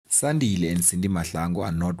Sandile and Sandile Mahlangu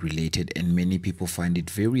are not related, and many people find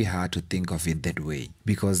it very hard to think of it that way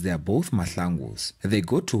because they are both Mahlangus. They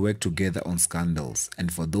go to work together on scandals,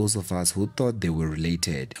 and for those of us who thought they were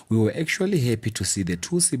related, we were actually happy to see the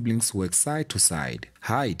two siblings work side to side.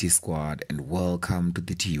 Hi T-Squad and welcome to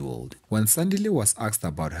the T-World. When Sandile was asked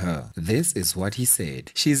about her, this is what he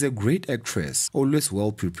said. She is a great actress, always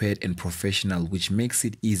well prepared and professional, which makes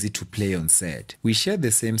it easy to play on set. We share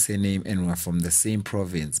the same surname and we're from the same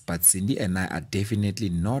province, but Cindy and I are definitely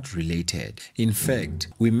not related. In fact,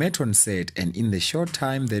 we met on set, and in the short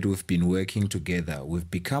time that we've been working together, we've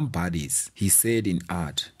become buddies, he said in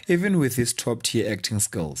art. Even with his top-tier acting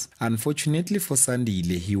skills, unfortunately for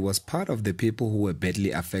Sandile, he was part of the people who were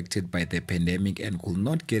badly affected by the pandemic and could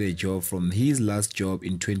not get a job from his last job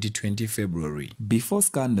in 2020 February. Before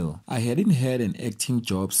Scandal, I hadn't had an acting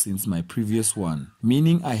job since my previous one,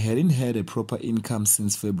 meaning I hadn't had a proper income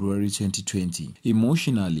since February 2020.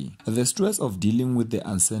 Emotionally, the stress of dealing with the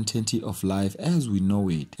uncertainty of life as we know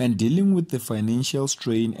it, and dealing with the financial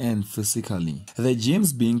strain, and physically, the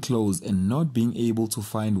gyms being closed and not being able to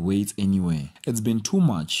find weights anywhere. It's been too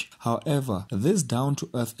much. However, this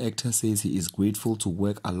down-to-earth actor says he is grateful to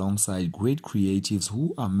work alongside great creatives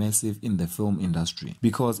who are massive in the film industry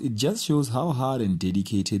because it just shows how hard and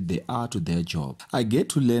dedicated they are to their job. I get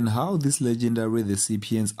to learn how these legendary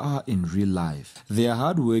recipients are in real life. They are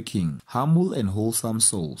hardworking, humble and wholesome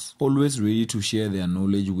souls, always ready to share their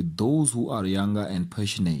knowledge with those who are younger and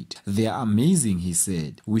passionate. They are amazing, he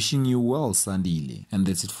said. Wishing you well, Sandile. And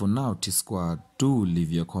that's it for now, T-Squad. Do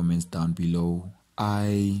leave your comments down below.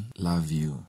 I love you.